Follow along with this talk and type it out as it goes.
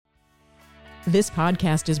This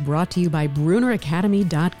podcast is brought to you by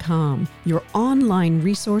BrunerAcademy.com, your online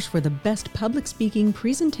resource for the best public speaking,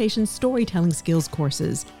 presentation, storytelling skills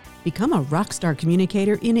courses. Become a rockstar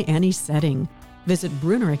communicator in any setting. Visit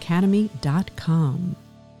BrunerAcademy.com.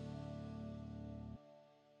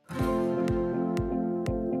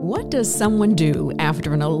 What does someone do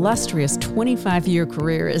after an illustrious 25-year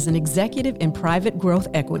career as an executive in private growth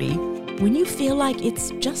equity when you feel like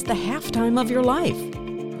it's just the halftime of your life?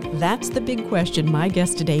 That's the big question my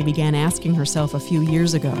guest today began asking herself a few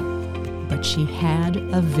years ago. But she had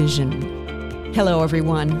a vision. Hello,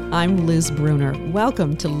 everyone. I'm Liz Bruner.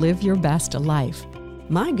 Welcome to Live Your Best Life.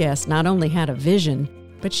 My guest not only had a vision,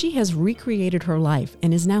 but she has recreated her life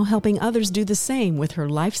and is now helping others do the same with her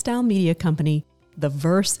lifestyle media company, The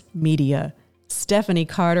Verse Media. Stephanie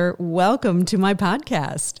Carter, welcome to my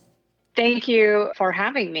podcast. Thank you for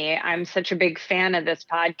having me. I'm such a big fan of this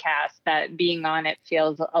podcast that being on it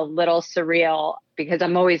feels a little surreal because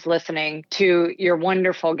I'm always listening to your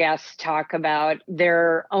wonderful guests talk about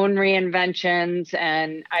their own reinventions,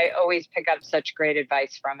 and I always pick up such great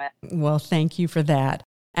advice from it. Well, thank you for that.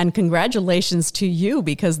 And congratulations to you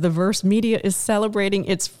because The Verse Media is celebrating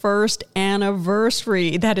its first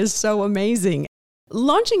anniversary. That is so amazing.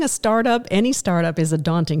 Launching a startup, any startup, is a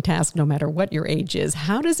daunting task no matter what your age is.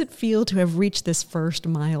 How does it feel to have reached this first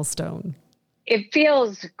milestone? It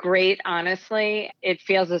feels great, honestly. It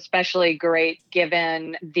feels especially great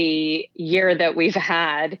given the year that we've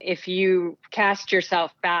had. If you cast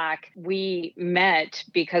yourself back, we met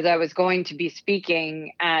because I was going to be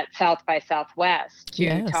speaking at South by Southwest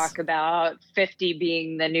to talk about 50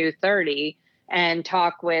 being the new 30. And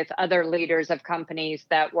talk with other leaders of companies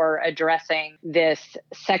that were addressing this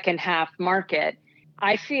second half market.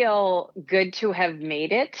 I feel good to have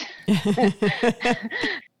made it.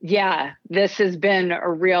 Yeah, this has been a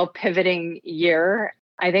real pivoting year.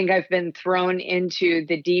 I think I've been thrown into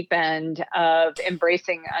the deep end of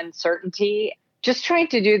embracing uncertainty, just trying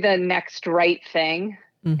to do the next right thing.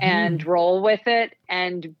 And roll with it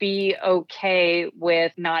and be okay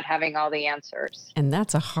with not having all the answers. And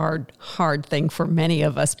that's a hard thing for many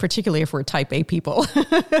of us, particularly if we're type A people.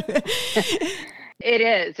 It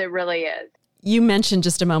is. It really is. You mentioned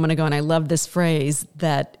just a moment ago, and I love this phrase,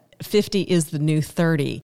 that 50 is the new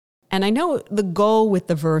 30. And I know the goal with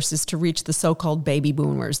the Verse is to reach the so-called baby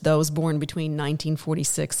boomers, those born between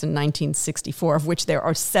 1946 and 1964, of which there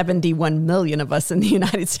are 71 million of us in the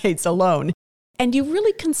United States alone. And you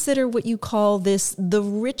really consider what you call this the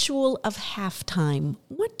ritual of halftime.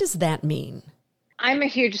 What does that mean? I'm a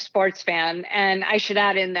huge sports fan, and I should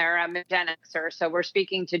add in there, I'm a Gen Xer, so we're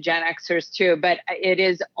speaking to Gen Xers too, but it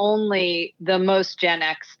is only the most Gen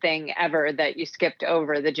X thing ever that you skipped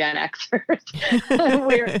over the Gen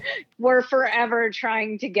Xers. We're forever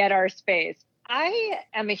trying to get our space. I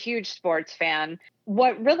am a huge sports fan.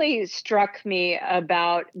 What really struck me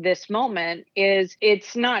about this moment is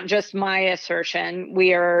it's not just my assertion.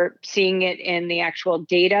 We are seeing it in the actual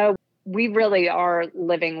data. We really are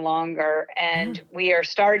living longer, and we are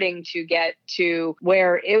starting to get to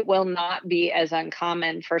where it will not be as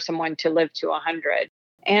uncommon for someone to live to 100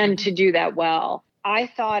 and to do that well.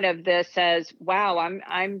 I thought of this as, wow,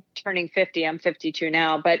 I'm turning 50. I'm 52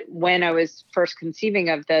 now. But when I was first conceiving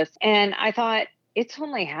of this, and I thought it's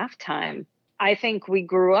only halftime. I think we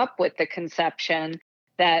grew up with the conception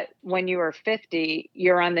that when you are 50,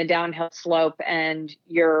 you're on the downhill slope and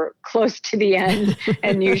you're close to the end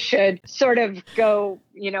and you should sort of go,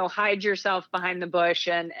 hide yourself behind the bush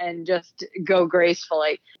and just go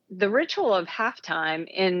gracefully. The ritual of halftime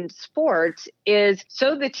in sports is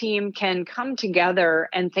so the team can come together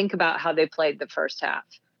and think about how they played the first half.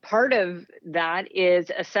 Part of that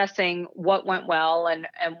is assessing what went well and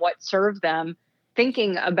what served them,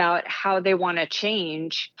 thinking about how they want to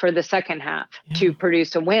change for the second half to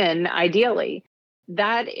produce a win, ideally.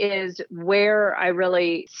 That is where I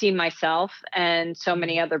really see myself and so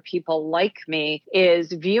many other people like me,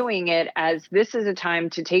 is viewing it as this is a time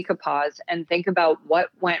to take a pause and think about what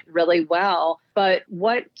went really well, but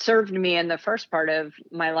what served me in the first part of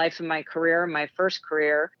my life and my career, my first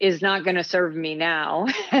career, is not going to serve me now.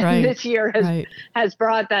 And this year has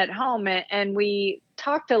brought that home. And we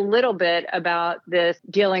talked a little bit about this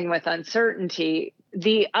dealing with uncertainty.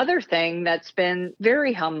 The other thing that's been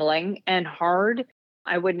very humbling and hard,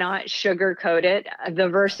 I would not sugarcoat it. The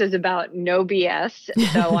Verse is about no BS,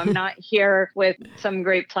 so I'm not here with some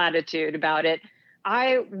great platitude about it.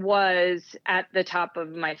 I was at the top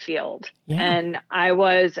of my field, and I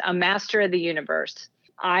was a master of the universe.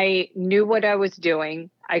 I knew what I was doing.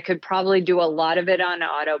 I could probably do a lot of it on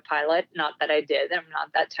autopilot. Not that I did. I'm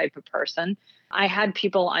not that type of person. I had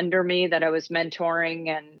people under me that I was mentoring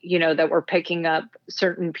and, that were picking up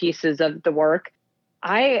certain pieces of the work.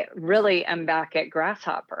 I really am back at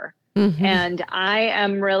Grasshopper. Mm-hmm. And I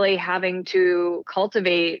am really having to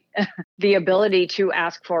cultivate the ability to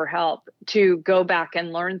ask for help, to go back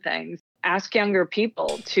and learn things, ask younger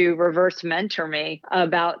people to reverse mentor me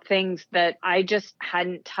about things that I just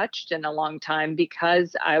hadn't touched in a long time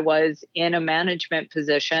because I was in a management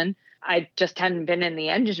position. I just hadn't been in the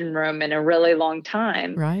engine room in a really long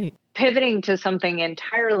time. Right. Pivoting to something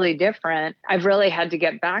entirely different, I've really had to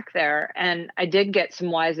get back there. And I did get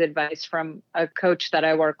some wise advice from a coach that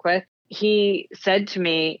I work with. He said to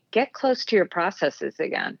me, get close to your processes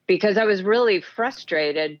again, because I was really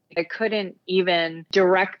frustrated. I couldn't even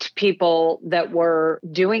direct people that were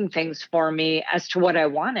doing things for me as to what I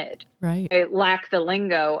wanted. Right. I lacked the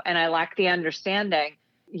lingo and I lacked the understanding.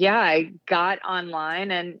 Yeah, I got online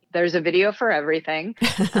and there's a video for everything.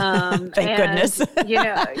 Thank goodness.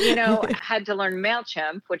 Had to learn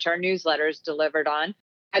MailChimp, which our newsletter is delivered on.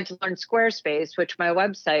 Had to learn Squarespace, which my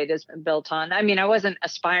website is built on. I mean, I wasn't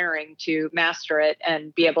aspiring to master it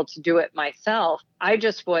and be able to do it myself. I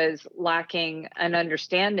just was lacking an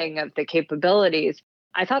understanding of the capabilities.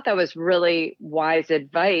 I thought that was really wise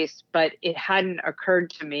advice, but it hadn't occurred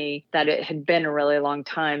to me that it had been a really long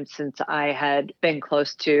time since I had been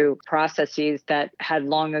close to processes that had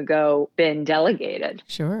long ago been delegated.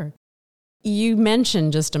 Sure. You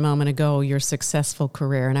mentioned just a moment ago your successful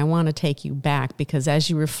career, and I want to take you back because as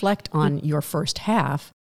you reflect on your first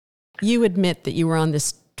half, you admit that you were on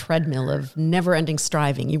this treadmill of never-ending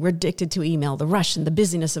striving. You were addicted to email, the rush and the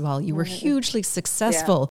busyness of all. You were hugely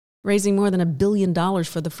successful. Yeah. Raising more than $1 billion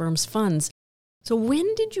for the firm's funds. So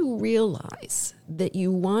when did you realize that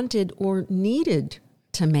you wanted or needed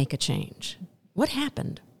to make a change? What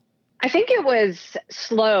happened? I think it was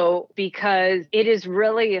slow because it is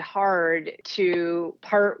really hard to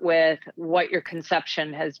part with what your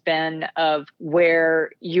conception has been of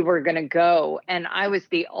where you were going to go. And I was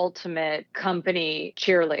the ultimate company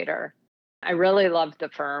cheerleader. I really loved the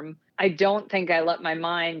firm. I don't think I let my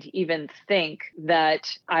mind even think that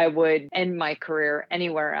I would end my career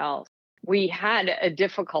anywhere else. We had a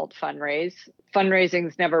difficult fundraise.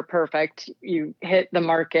 Fundraising's never perfect. You hit the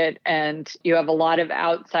market and you have a lot of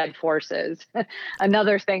outside forces.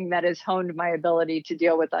 Another thing that has honed my ability to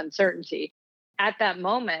deal with uncertainty. At that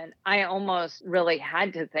moment, I almost really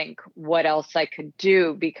had to think what else I could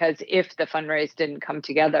do, because if the fundraise didn't come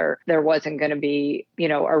together, there wasn't going to be,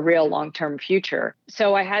 a real long-term future.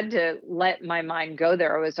 So I had to let my mind go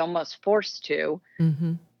there. I was almost forced to.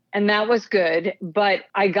 Mm-hmm. And that was good. But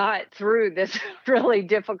I got through this really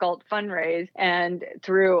difficult fundraise and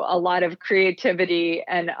through a lot of creativity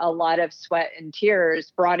and a lot of sweat and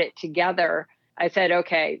tears, brought it together. I said,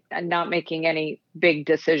 okay, I'm not making any big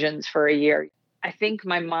decisions for a year. I think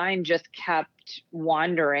my mind just kept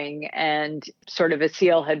wandering and sort of a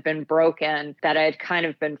seal had been broken, that I had kind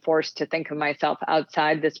of been forced to think of myself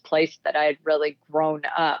outside this place that I had really grown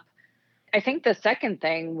up. I think the second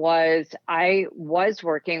thing was I was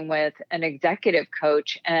working with an executive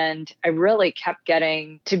coach, and I really kept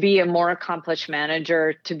getting to be a more accomplished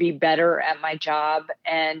manager, to be better at my job.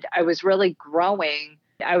 And I was really growing.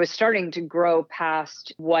 I was starting to grow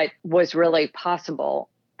past what was really possible.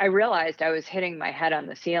 I realized I was hitting my head on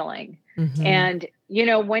the ceiling. Mm-hmm. And,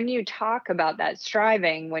 when you talk about that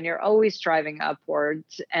striving, when you're always striving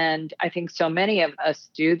upwards, and I think so many of us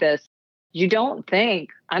do this, you don't think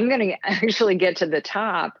I'm going to actually get to the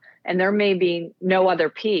top and there may be no other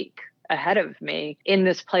peak ahead of me in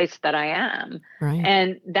this place that I am. Right.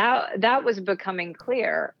 And that was becoming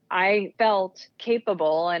clear. I felt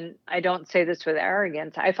capable, and I don't say this with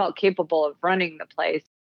arrogance, I felt capable of running the place.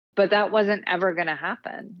 But that wasn't ever going to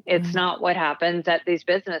happen. It's not what happens at these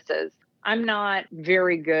businesses. I'm not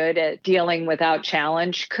very good at dealing without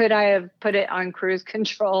challenge. Could I have put it on cruise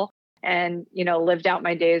control and, lived out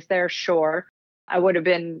my days there? Sure. I would have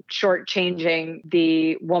been shortchanging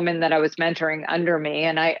the woman that I was mentoring under me.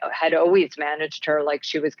 And I had always managed her like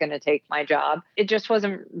she was going to take my job. It just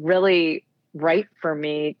wasn't really right for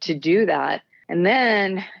me to do that. And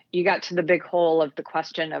then you got to the big hole of the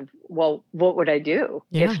question of, well, what would I do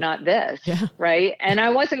if not this? Yeah. Right. And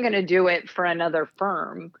I wasn't going to do it for another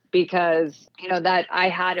firm because, that I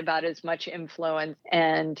had about as much influence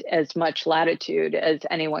and as much latitude as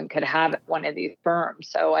anyone could have at one of these firms.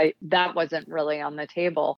 So that wasn't really on the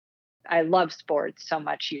table. I love sports so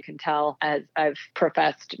much, you can tell, as I've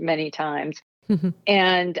professed many times. Mm-hmm.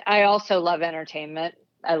 And I also love entertainment.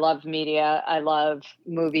 I love media. I love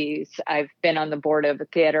movies. I've been on the board of a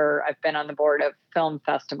theater. I've been on the board of film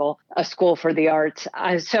festival, a school for the arts.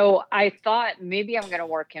 So I thought maybe I'm going to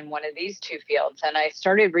work in one of these two fields. And I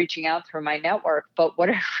started reaching out through my network. But what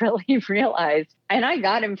I really realized, and I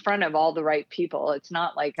got in front of all the right people. It's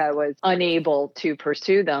not like I was unable to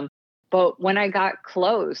pursue them. But when I got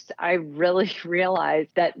close, I really realized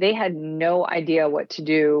that they had no idea what to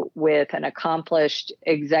do with an accomplished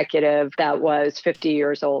executive that was 50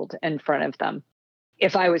 years old in front of them.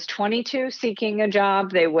 If I was 22 seeking a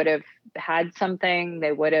job, they would have had something,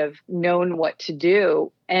 they would have known what to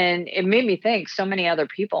do. And it made me think so many other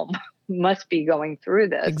people must be going through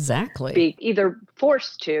this. Exactly. Be either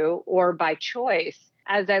forced to or by choice.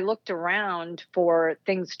 As I looked around for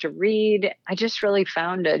things to read, I just really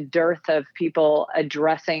found a dearth of people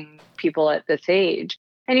addressing people at this age.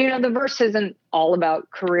 And, the verse isn't all about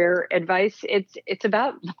career advice. It's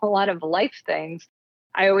about a lot of life things.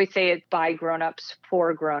 I always say it's by grownups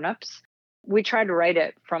for grownups. We try to write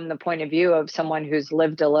it from the point of view of someone who's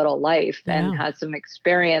lived a little life and has some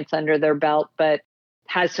experience under their belt, but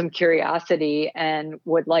has some curiosity and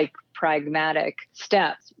would like pragmatic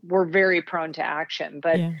steps. We're very prone to action,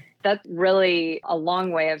 but that's really a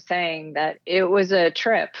long way of saying that it was a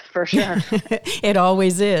trip for sure. It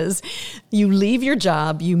always is. You leave your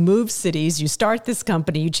job, you move cities, you start this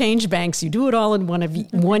company, you change banks, you do it all in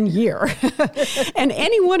 1 year. And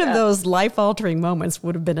any one of those life-altering moments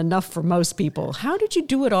would have been enough for most people. How did you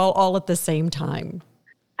do it all at the same time?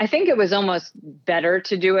 I think it was almost better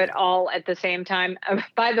to do it all at the same time.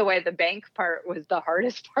 By the way, the bank part was the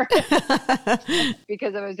hardest part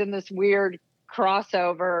because I was in this weird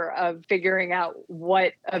crossover of figuring out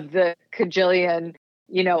what of the cajillion,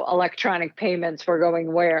 electronic payments were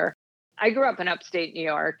going where. I grew up in upstate New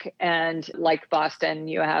York, and like Boston,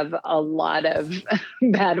 you have a lot of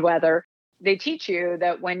bad weather. They teach you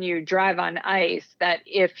that when you drive on ice, that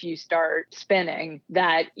if you start spinning,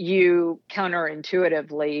 that you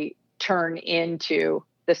counterintuitively turn into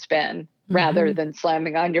the spin rather than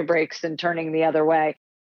slamming on your brakes and turning the other way.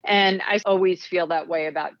 And I always feel that way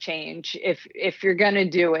about change. If you're going to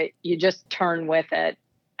do it, you just turn with it.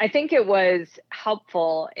 I think it was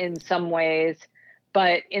helpful in some ways,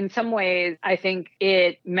 but in some ways, I think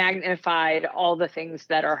it magnified all the things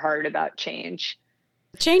that are hard about change.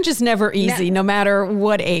 Change is never easy, no matter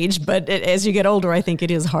what age, but as you get older, I think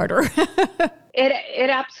it is harder. It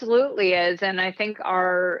absolutely is. And I think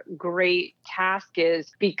our great task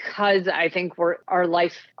is, because I think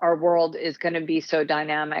our world is going to be so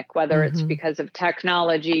dynamic, whether it's because of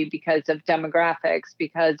technology, because of demographics,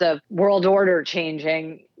 because of world order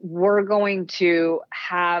changing, we're going to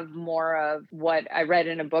have more of what I read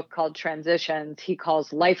in a book called Transitions. He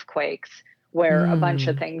calls life quakes, where a bunch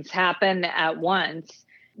of things happen at once.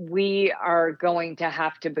 We are going to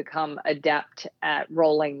have to become adept at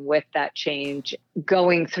rolling with that change,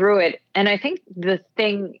 going through it. And I think the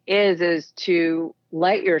thing is to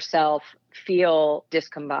let yourself feel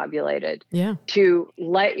discombobulated. Yeah. To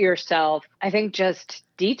let yourself, I think, just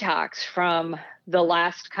detox from the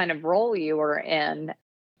last kind of role you were in.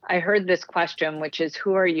 I heard this question, which is,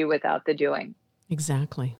 who are you without the doing?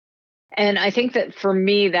 Exactly. And I think that for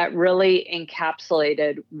me, that really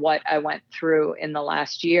encapsulated what I went through in the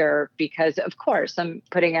last year, because of course I'm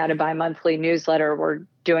putting out a bi-monthly newsletter. We're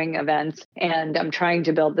doing events and I'm trying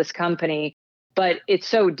to build this company, but it's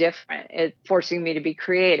so different. It's forcing me to be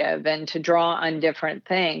creative and to draw on different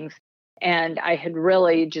things. And I had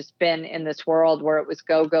really just been in this world where it was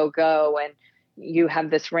go, go, go. And you have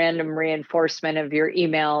this random reinforcement of your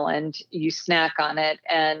email and you snack on it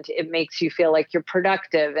and it makes you feel like you're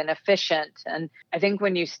productive and efficient. And I think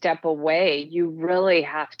when you step away, you really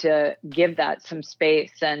have to give that some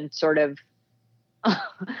space and sort of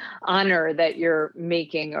honor that you're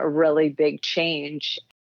making a really big change.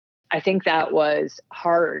 I think that was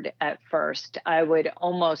hard at first. I would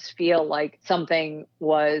almost feel like something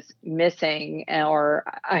was missing, or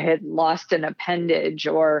I had lost an appendage,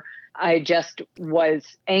 or I just was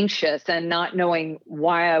anxious and not knowing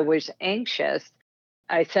why I was anxious.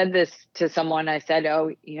 I said this to someone. I said,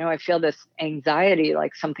 I feel this anxiety,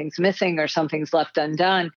 like something's missing or something's left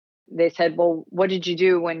undone. They said, well, what did you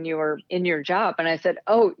do when you were in your job? And I said,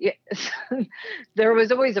 yes. There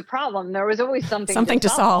was always a problem. There was always something to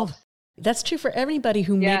solve. That's true for everybody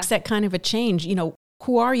who makes that kind of a change.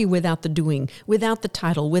 Who are you without the doing, without the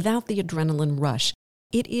title, without the adrenaline rush?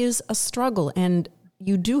 It is a struggle, and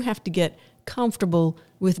you do have to get comfortable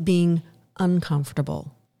with being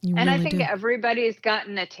uncomfortable. I think everybody's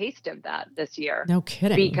gotten a taste of that this year. No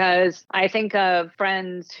kidding. Because I think of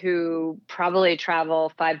friends who probably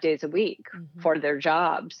travel 5 days a week for their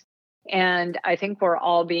jobs. And I think we're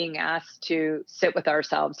all being asked to sit with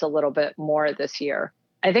ourselves a little bit more this year.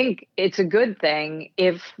 I think it's a good thing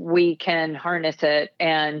if we can harness it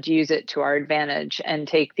and use it to our advantage and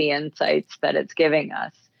take the insights that it's giving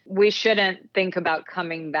us. We shouldn't think about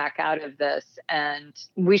coming back out of this, and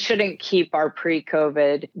we shouldn't keep our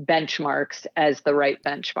pre-COVID benchmarks as the right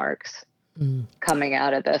benchmarks coming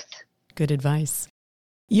out of this. Good advice.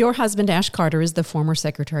 Your husband, Ash Carter, is the former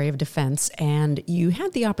Secretary of Defense, and you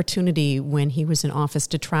had the opportunity when he was in office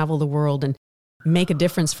to travel the world and make a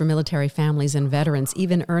difference for military families and veterans,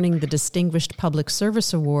 even earning the Distinguished Public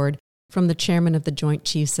Service Award from the chairman of the Joint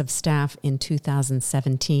Chiefs of Staff in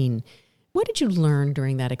 2017. What did you learn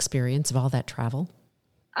during that experience of all that travel?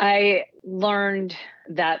 I learned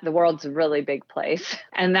that the world's a really big place.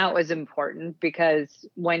 And that was important because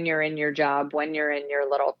when you're in your job, when you're in your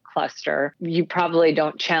little cluster, you probably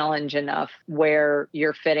don't challenge enough where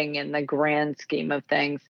you're fitting in the grand scheme of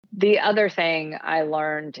things. The other thing I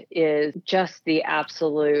learned is just the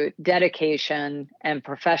absolute dedication and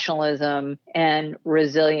professionalism and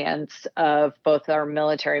resilience of both our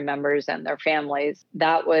military members and their families.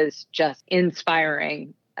 That was just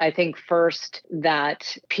inspiring. I think first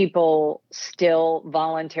that people still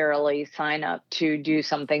voluntarily sign up to do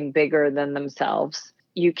something bigger than themselves.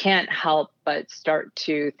 You can't help but start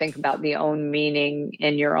to think about the own meaning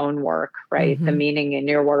in your own work, right? Mm-hmm. The meaning in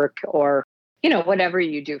your work, or whatever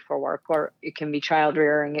you do for work, or it can be child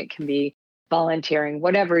rearing, it can be volunteering,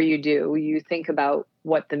 whatever you do, you think about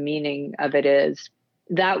what the meaning of it is.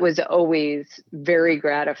 That was always very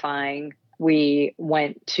gratifying. We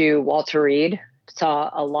went to Walter Reed,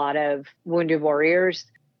 saw a lot of wounded warriors.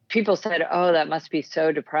 People said, "Oh, that must be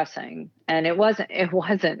so depressing." And it wasn't.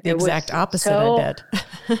 The exact opposite, I bet.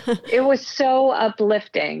 It was so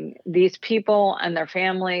uplifting. These people and their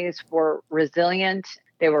families were resilient.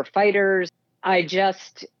 They were fighters. I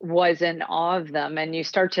just was in awe of them. And you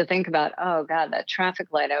start to think about, oh God, that traffic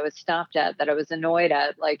light I was stopped at, that I was annoyed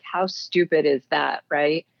at, like how stupid is that,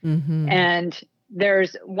 right? Mm-hmm. And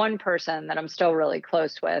there's one person that I'm still really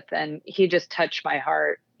close with, and he just touched my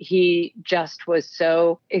heart. He just was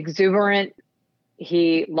so exuberant.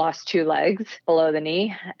 He lost 2 legs below the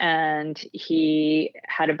knee, and he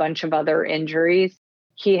had a bunch of other injuries.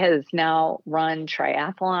 He has now run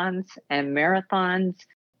triathlons and marathons.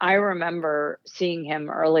 I remember seeing him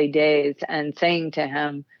early days and saying to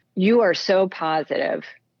him, "You are so positive.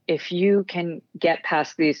 If you can get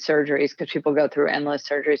past these surgeries," because people go through endless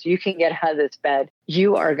surgeries, "you can get out of this bed,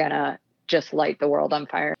 you are going to just light the world on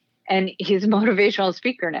fire." And he's a motivational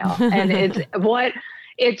speaker now. And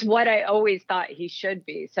it's what I always thought he should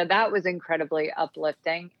be. So that was incredibly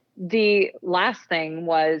uplifting. The last thing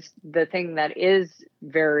was the thing that is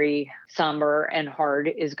very somber and hard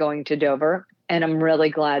is going to Dover. And I'm really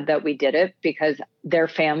glad that we did it because their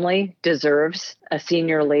family deserves a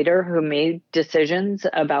senior leader who made decisions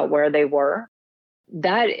about where they were.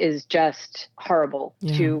 That is just horrible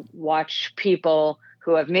to watch people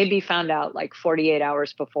who have maybe found out like 48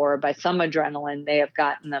 hours before by some adrenaline, they have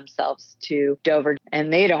gotten themselves to Dover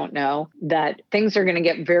and they don't know that things are going to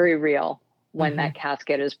get very real when that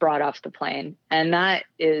casket is brought off the plane. And that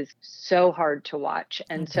is so hard to watch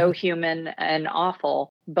and so human and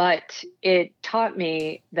awful. But it taught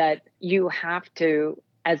me that you have to,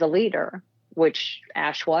 as a leader, which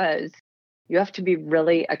Ash was, you have to be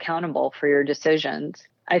really accountable for your decisions.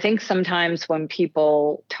 I think sometimes when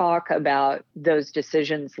people talk about those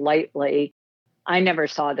decisions lightly, I never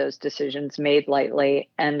saw those decisions made lightly.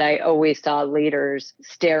 And I always saw leaders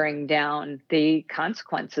staring down the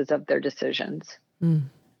consequences of their decisions.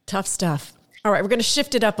 Tough stuff. All right, we're going to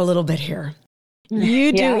shift it up a little bit here.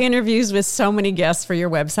 You do interviews with so many guests for your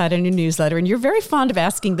website and your newsletter, and you're very fond of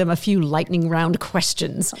asking them a few lightning round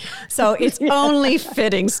questions. So it's only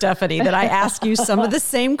fitting, Stephanie, that I ask you some of the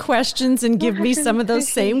same questions and give me some of those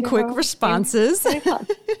same quick responses.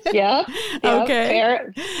 Yeah. Okay.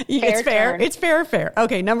 Fair. It's fair.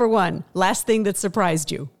 Okay, number 1, last thing that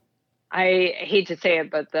surprised you. I hate to say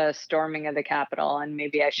it, but the storming of the Capitol, and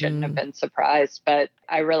maybe I shouldn't have been surprised, but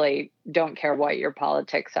I really don't care what your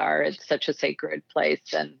politics are. It's such a sacred place.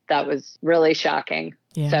 And that was really shocking.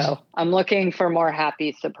 Yeah. So I'm looking for more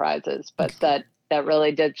happy surprises, but that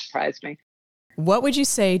really did surprise me. What would you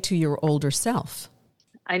say to your older self?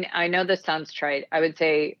 I know this sounds trite. I would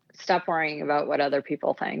say, stop worrying about what other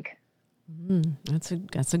people think.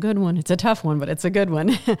 That's a good one. It's a tough one, but it's a good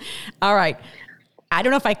one. All right. I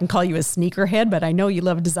don't know if I can call you a sneakerhead, but I know you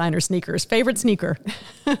love designer sneakers. Favorite sneaker?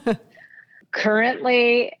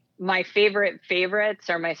 Currently, my favorites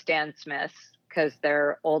are my Stan Smiths because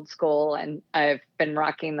they're old school and I've been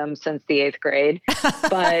rocking them since the 8th grade.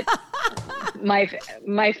 But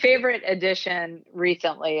My favorite addition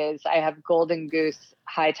recently is I have Golden Goose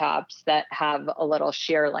high tops that have a little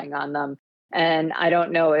shearling on them. And I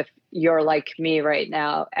don't know if you're like me right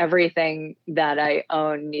now. Everything that I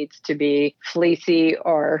own needs to be fleecy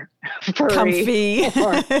or furry. Comfy.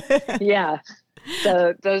 Yeah.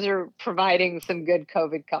 So those are providing some good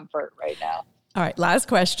COVID comfort right now. All right. Last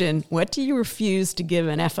question. What do you refuse to give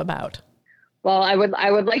an F about? Well, I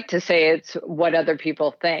would like to say it's what other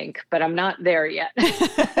people think, but I'm not there yet.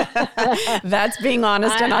 That's being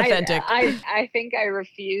honest and authentic. I think I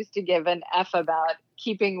refuse to give an F about,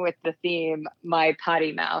 keeping with the theme, my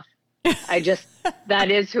potty mouth. That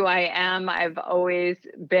is who I am. I've always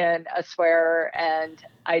been a swearer, and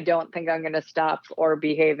I don't think I'm going to stop or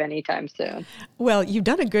behave anytime soon. Well, you've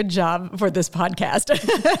done a good job for this podcast.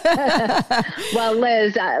 Well,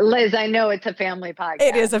 Liz, I know it's a family podcast.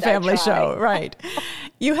 It is a family show, right?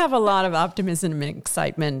 You have a lot of optimism and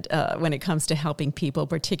excitement when it comes to helping people,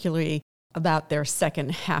 particularly about their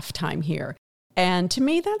second halftime here. And to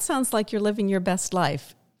me, that sounds like you're living your best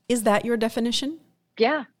life. Is that your definition?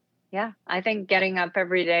 Yeah. Yeah, I think getting up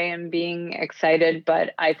every day and being excited,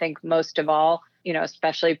 but I think most of all,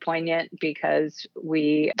 especially poignant because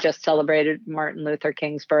we just celebrated Martin Luther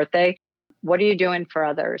King's birthday. What are you doing for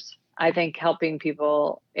others? I think helping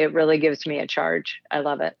people, it really gives me a charge. I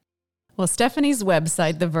love it. Well, Stephanie's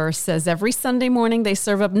website, The Verse, says every Sunday morning they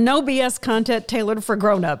serve up no BS content tailored for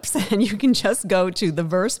grown-ups. And you can just go to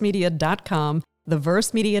theversemedia.com,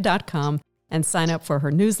 theversemedia.com, and sign up for her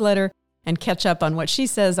newsletter and catch up on what she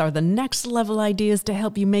says are the next level ideas to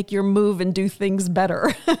help you make your move and do things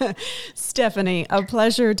better. Stephanie, a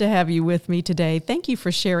pleasure to have you with me today. Thank you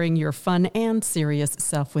for sharing your fun and serious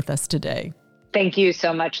self with us today. Thank you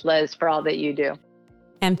so much, Liz, for all that you do.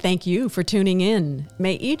 And thank you for tuning in.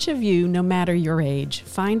 May each of you, no matter your age,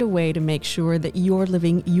 find a way to make sure that you're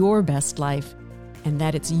living your best life and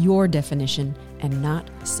that it's your definition and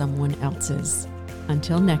not someone else's.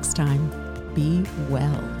 Until next time, be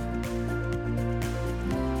well.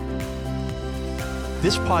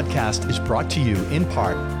 This podcast is brought to you in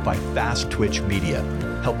part by Fast Twitch Media,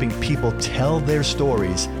 helping people tell their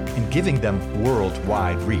stories and giving them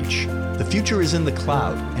worldwide reach. The future is in the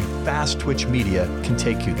cloud, and Fast Twitch Media can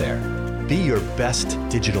take you there. Be your best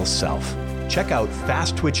digital self. Check out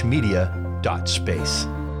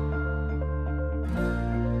fasttwitchmedia.space.